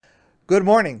Good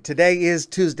morning. Today is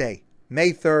Tuesday,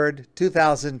 May 3rd,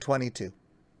 2022.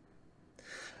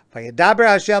 Vayedaber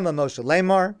Hashem Moshe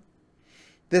Lemar.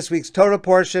 This week's Torah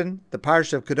portion, the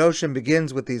Parsha of Kedoshim,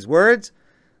 begins with these words.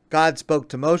 God spoke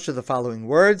to Moshe the following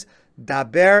words: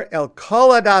 Daber el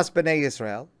kol adas b'nei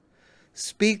Yisrael.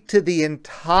 Speak to the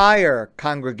entire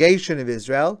congregation of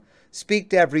Israel. Speak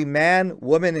to every man,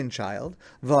 woman, and child.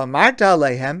 V'amarta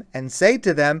alehem, and say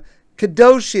to them,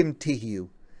 Kedoshim tihiyu,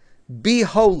 be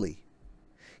holy.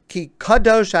 Ki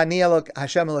kadosh ani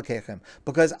Hashem Elokechem,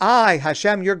 because I,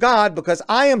 Hashem, your God, because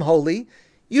I am holy,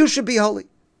 you should be holy.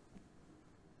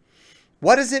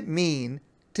 What does it mean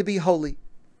to be holy?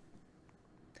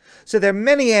 So there are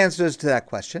many answers to that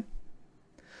question,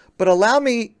 but allow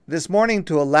me this morning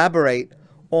to elaborate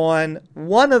on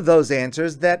one of those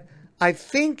answers that I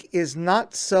think is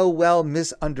not so well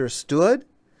misunderstood,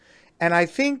 and I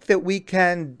think that we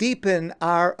can deepen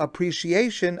our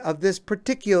appreciation of this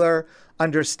particular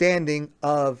understanding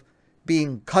of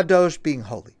being kadosh, being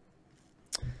holy.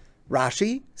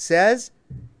 Rashi says,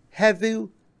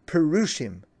 Hevu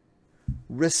perushim,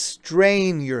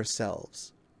 restrain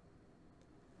yourselves.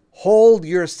 Hold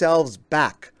yourselves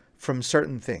back from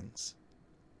certain things.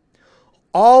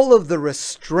 All of the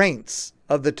restraints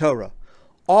of the Torah,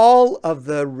 all of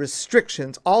the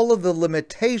restrictions, all of the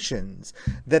limitations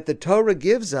that the Torah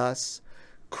gives us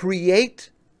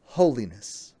create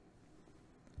holiness.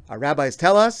 Our rabbis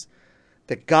tell us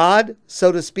that God,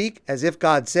 so to speak, as if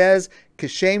God says,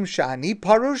 Kishem sha'ani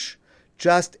parush,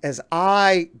 just as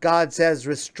I, God says,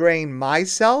 restrain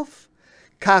myself,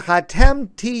 kachatem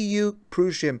tiyu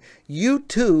prushim, you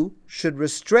too should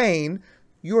restrain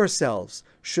yourselves,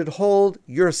 should hold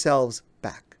yourselves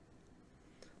back.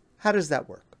 How does that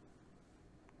work?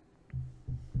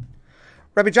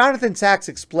 Rabbi Jonathan Sacks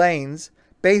explains,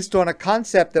 based on a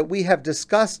concept that we have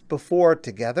discussed before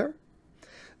together,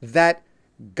 that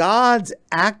God's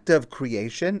act of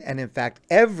creation, and in fact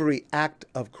every act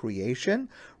of creation,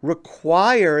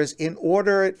 requires, in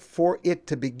order for it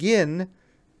to begin,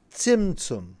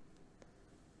 tzimtzum,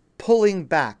 pulling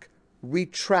back,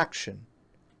 retraction,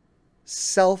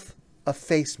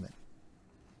 self-effacement.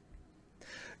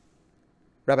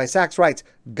 Rabbi Sacks writes,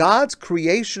 God's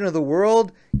creation of the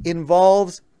world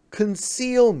involves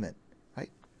concealment, right?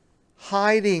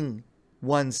 Hiding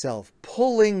oneself,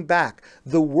 pulling back.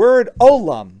 The word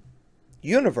olam,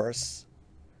 universe,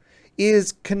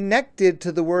 is connected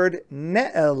to the word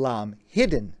ne'elam,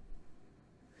 hidden.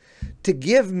 To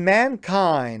give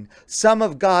mankind some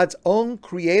of God's own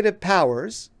creative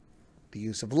powers, the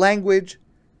use of language,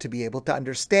 to be able to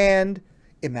understand,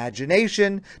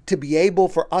 imagination, to be able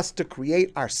for us to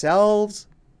create ourselves,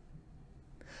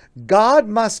 God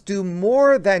must do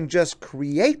more than just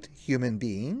create human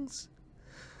beings.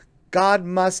 God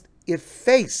must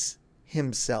efface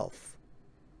himself,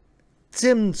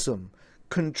 tzimtzum,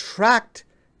 contract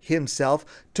himself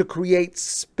to create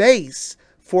space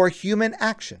for human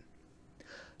action.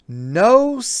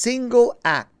 No single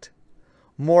act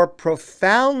more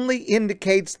profoundly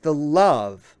indicates the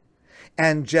love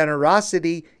and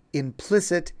generosity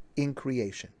implicit in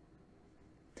creation.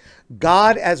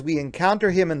 God, as we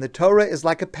encounter him in the Torah, is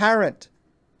like a parent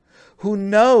who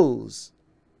knows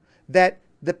that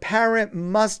the parent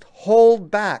must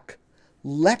hold back,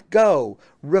 let go,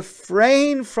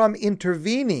 refrain from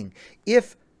intervening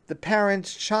if the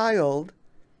parent's child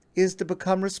is to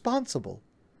become responsible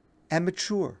and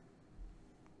mature.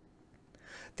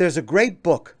 There's a great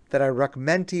book that I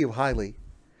recommend to you highly,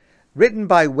 written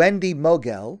by Wendy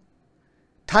Mogel,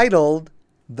 titled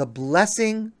The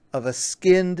Blessing of a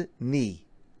Skinned Knee.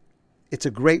 It's a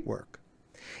great work.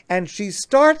 And she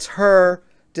starts her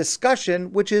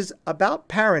discussion, which is about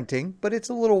parenting, but it's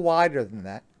a little wider than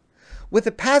that, with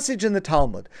a passage in the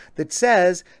Talmud that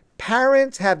says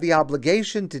parents have the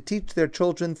obligation to teach their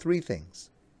children three things.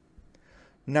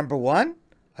 Number one,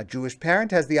 a Jewish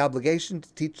parent has the obligation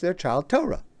to teach their child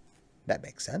Torah. That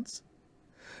makes sense.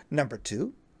 Number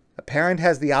two, a parent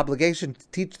has the obligation to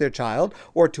teach their child,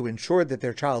 or to ensure that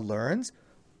their child learns,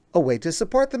 a way to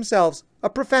support themselves, a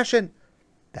profession.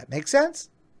 That makes sense.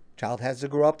 Child has to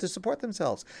grow up to support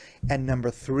themselves. And number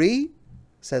three,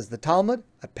 says the Talmud,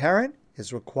 a parent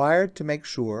is required to make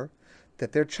sure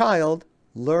that their child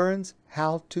learns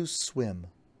how to swim.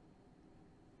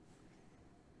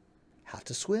 How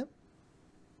to swim?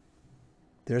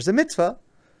 There's a mitzvah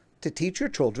to teach your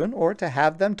children or to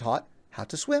have them taught how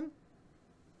to swim.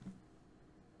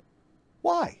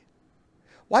 Why?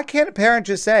 Why can't a parent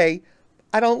just say,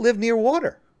 I don't live near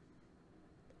water?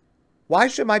 Why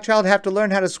should my child have to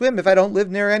learn how to swim if I don't live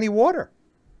near any water?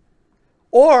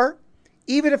 Or,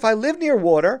 even if I live near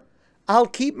water, I'll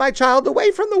keep my child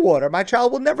away from the water. My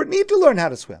child will never need to learn how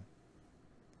to swim.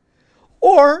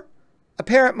 Or a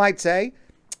parent might say,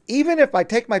 even if I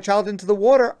take my child into the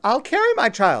water, I'll carry my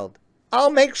child.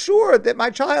 I'll make sure that my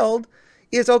child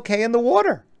is okay in the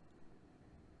water.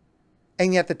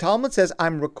 And yet the Talmud says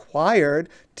I'm required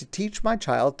to teach my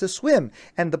child to swim.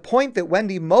 And the point that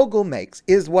Wendy Mogul makes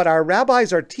is what our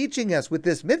rabbis are teaching us with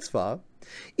this mitzvah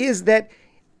is that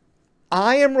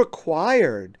I am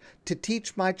required to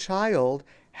teach my child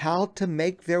how to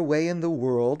make their way in the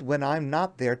world when I'm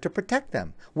not there to protect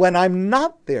them. When I'm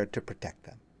not there to protect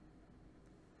them.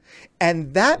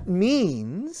 And that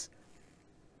means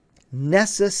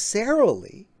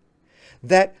necessarily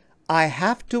that I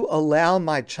have to allow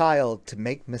my child to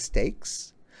make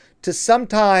mistakes, to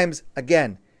sometimes,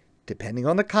 again, depending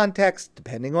on the context,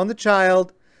 depending on the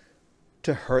child,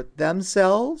 to hurt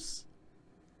themselves,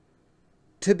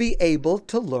 to be able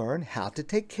to learn how to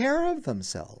take care of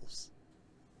themselves.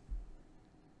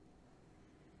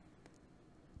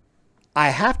 I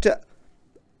have to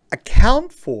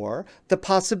account for the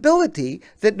possibility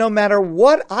that no matter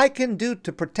what I can do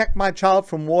to protect my child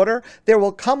from water, there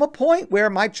will come a point where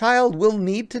my child will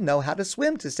need to know how to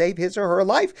swim to save his or her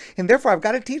life, and therefore I've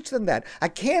got to teach them that. I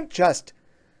can't just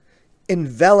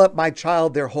envelop my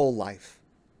child their whole life.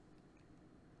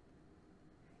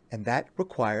 And that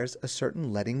requires a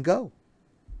certain letting go.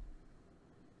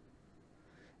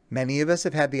 Many of us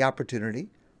have had the opportunity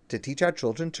to teach our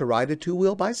children to ride a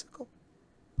two-wheel bicycle.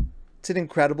 It's an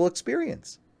incredible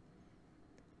experience.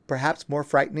 Perhaps more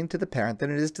frightening to the parent than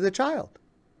it is to the child.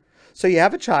 So you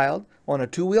have a child on a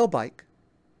two-wheel bike,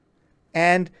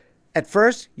 and at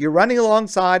first you're running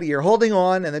alongside, you're holding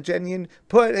on, and then you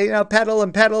put,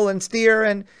 pedal and steer,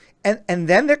 and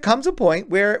then there comes a point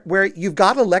where you've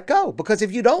got to let go, because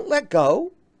if you don't let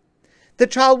go, the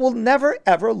child will never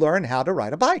ever learn how to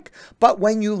ride a bike. But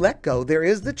when you let go, there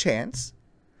is the chance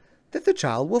that the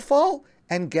child will fall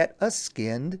and get a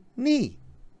skinned knee.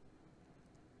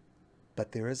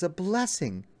 But there is a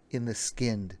blessing in the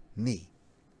skinned knee.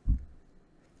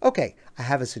 Okay, I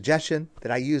have a suggestion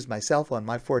that I use myself on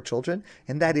my 4 children,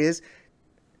 and that is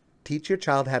teach your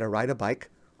child how to ride a bike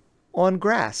on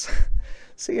grass.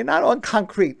 So you're not on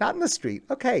concrete, not in the street.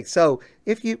 Okay, so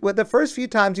if the first few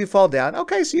times you fall down,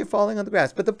 okay, so you're falling on the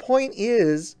grass. But the point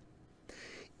is,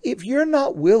 if you're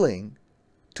not willing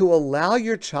to allow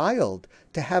your child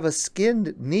to have a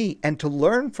skinned knee and to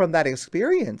learn from that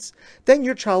experience, then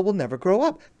your child will never grow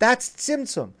up. That's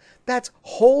tzimtzum. That's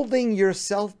holding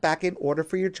yourself back in order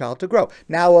for your child to grow.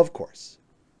 Now, of course,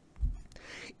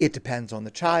 it depends on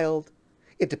the child.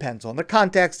 It depends on the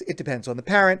context. It depends on the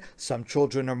parent. Some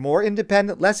children are more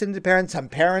independent, less independent. Some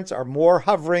parents are more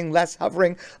hovering, less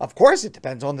hovering. Of course, it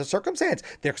depends on the circumstance.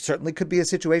 There certainly could be a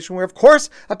situation where, of course,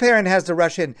 a parent has to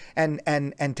rush in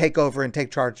and take over and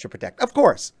take charge to protect. Of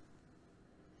course.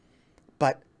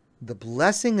 But the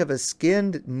blessing of a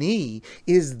skinned knee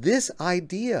is this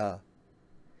idea.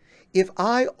 If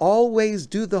I always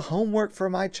do the homework for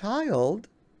my child,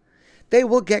 they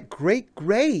will get great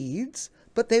grades,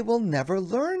 but they will never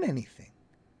learn anything.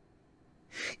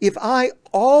 If I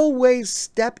always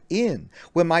step in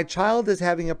when my child is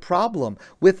having a problem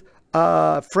with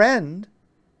a friend,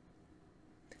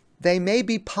 they may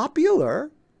be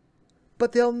popular,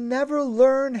 but they'll never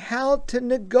learn how to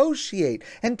negotiate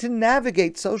and to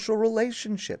navigate social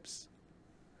relationships.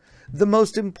 The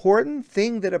most important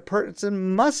thing that a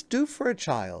person must do for a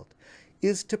child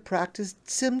is to practice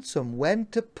tzimtzum, when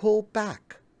to pull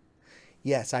back.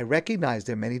 Yes, I recognize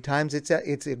there many times it's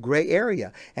a gray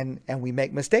area, and we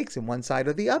make mistakes in one side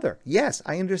or the other. Yes,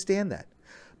 I understand that.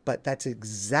 But that's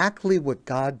exactly what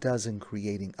God does in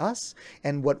creating us,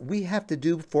 and what we have to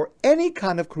do for any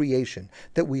kind of creation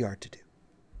that we are to do.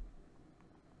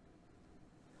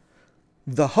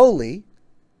 The holy,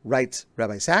 writes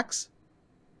Rabbi Sacks,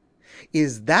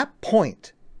 is that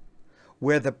point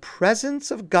where the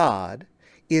presence of God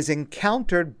is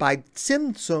encountered by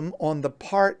tzimtzum on the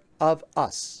part of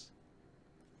us,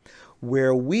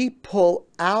 where we pull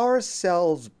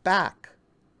ourselves back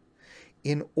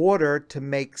in order to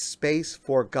make space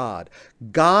for God.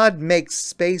 God makes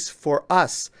space for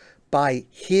us by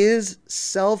His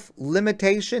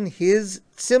self-limitation, His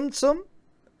tzimtzum,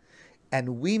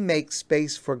 and we make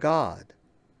space for God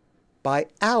by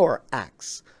our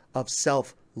acts of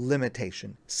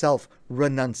self-limitation,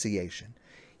 self-renunciation.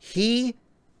 He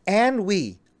and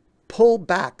we pull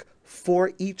back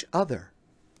for each other.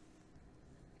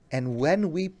 And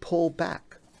when we pull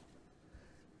back,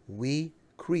 we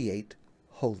create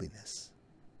holiness.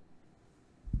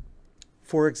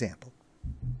 For example,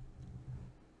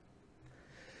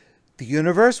 The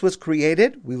universe was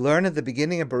created, we learn at the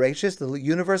beginning of Bereshit, the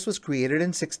universe was created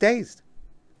in 6 days.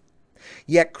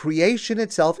 Yet creation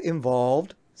itself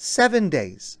involved 7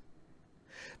 days.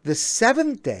 The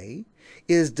 7th day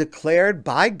is declared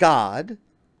by God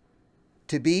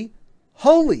to be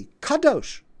holy,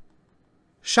 kadosh.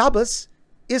 Shabbos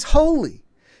is holy,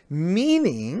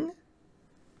 meaning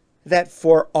that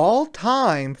for all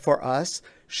time for us,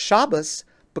 Shabbos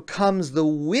becomes the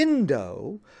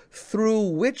window through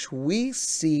which we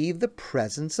see the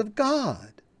presence of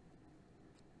God.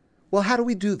 Well, how do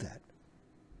we do that?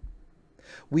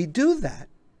 We do that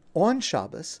on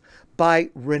Shabbos by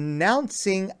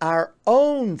renouncing our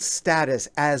own status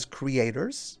as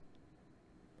creators.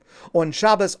 On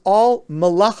Shabbos, all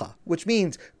malacha, which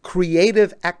means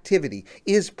creative activity,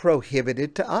 is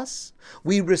prohibited to us.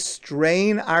 We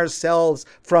restrain ourselves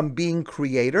from being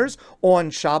creators. On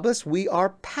Shabbos, we are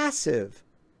passive,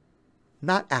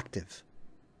 not active.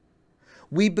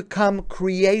 We become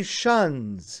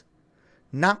creations,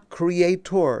 not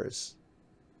creators.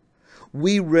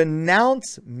 We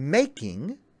renounce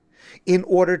making in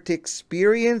order to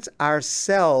experience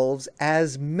ourselves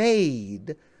as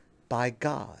made by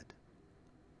God.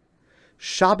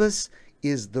 Shabbos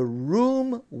is the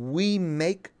room we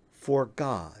make for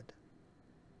God.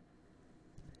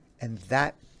 And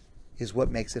that is what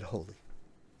makes it holy.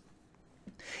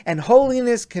 And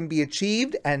holiness can be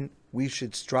achieved, and we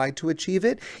should strive to achieve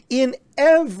it, in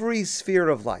every sphere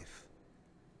of life.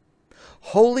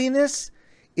 Holiness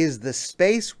is the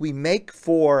space we make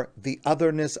for the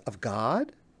otherness of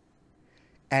God,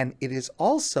 and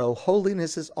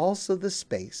holiness is also the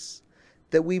space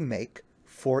that we make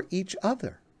for each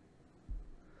other.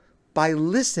 By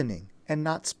listening and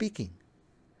not speaking,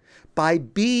 by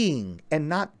being and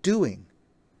not doing,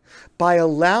 by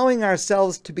allowing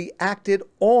ourselves to be acted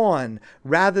on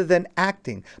rather than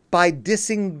acting, by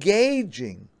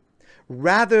disengaging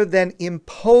rather than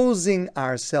imposing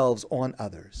ourselves on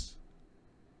others.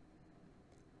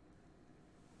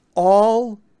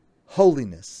 All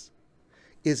holiness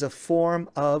is a form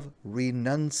of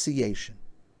renunciation.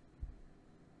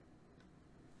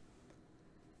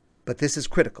 But this is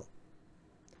critical,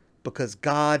 because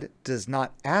God does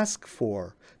not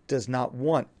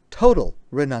want total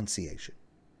renunciation.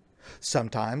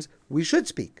 Sometimes we should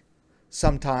speak.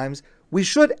 Sometimes we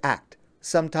should act.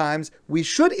 Sometimes we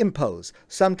should impose.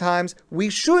 Sometimes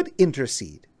we should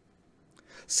intercede.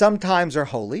 Some times are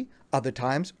holy, other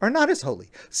times are not as holy.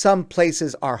 Some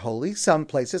places are holy, some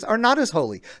places are not as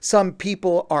holy. Some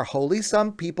people are holy,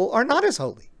 some people are not as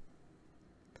holy.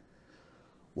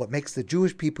 What makes the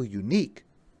Jewish people unique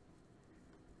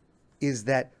is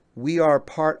that we are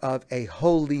part of a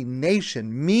holy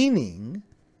nation, meaning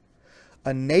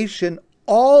a nation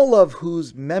all of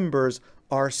whose members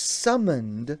are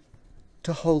summoned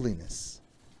to holiness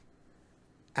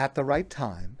at the right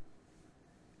time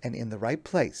and in the right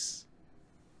place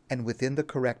and within the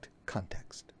correct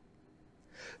context.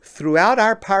 Throughout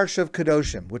our Parsha of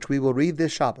Kedoshim, which we will read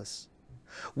this Shabbos,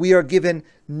 we are given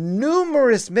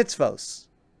numerous mitzvos,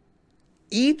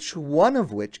 each one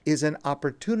of which is an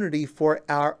opportunity for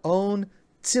our own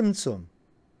tzimtzum,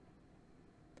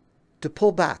 to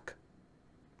pull back,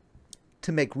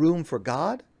 to make room for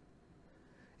God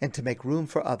and to make room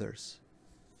for others,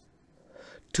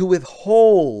 to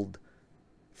withhold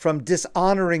from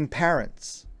dishonoring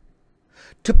parents,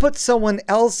 to put someone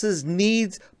else's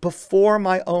needs before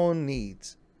my own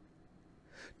needs,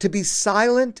 to be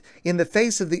silent in the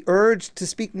face of the urge to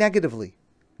speak negatively,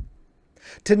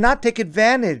 to not take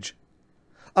advantage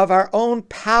of our own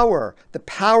power, the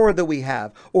power that we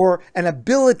have, or an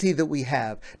ability that we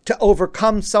have to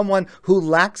overcome someone who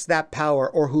lacks that power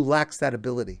or who lacks that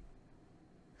ability,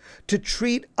 to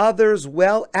treat others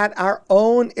well at our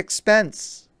own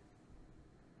expense,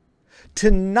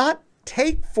 to not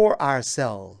take for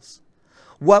ourselves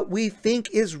what we think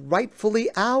is rightfully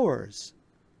ours,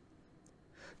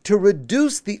 to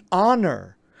reduce the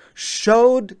honor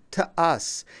showed to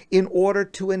us in order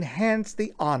to enhance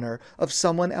the honor of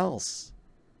someone else,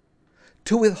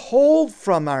 to withhold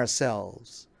from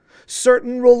ourselves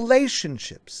certain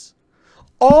relationships.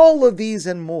 All of these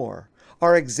and more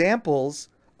are examples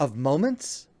of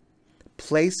moments,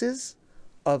 places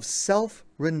of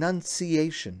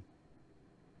self-renunciation,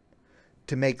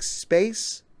 to make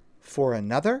space for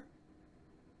another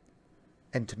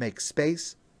and to make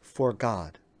space for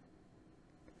God.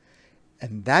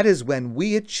 And that is when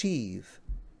we achieve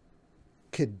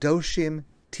Kedoshim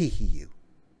Tihiyu.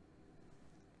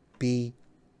 Be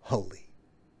holy.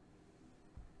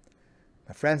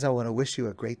 My friends, I want to wish you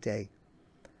a great day.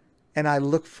 And I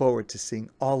look forward to seeing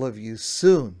all of you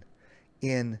soon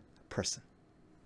in person.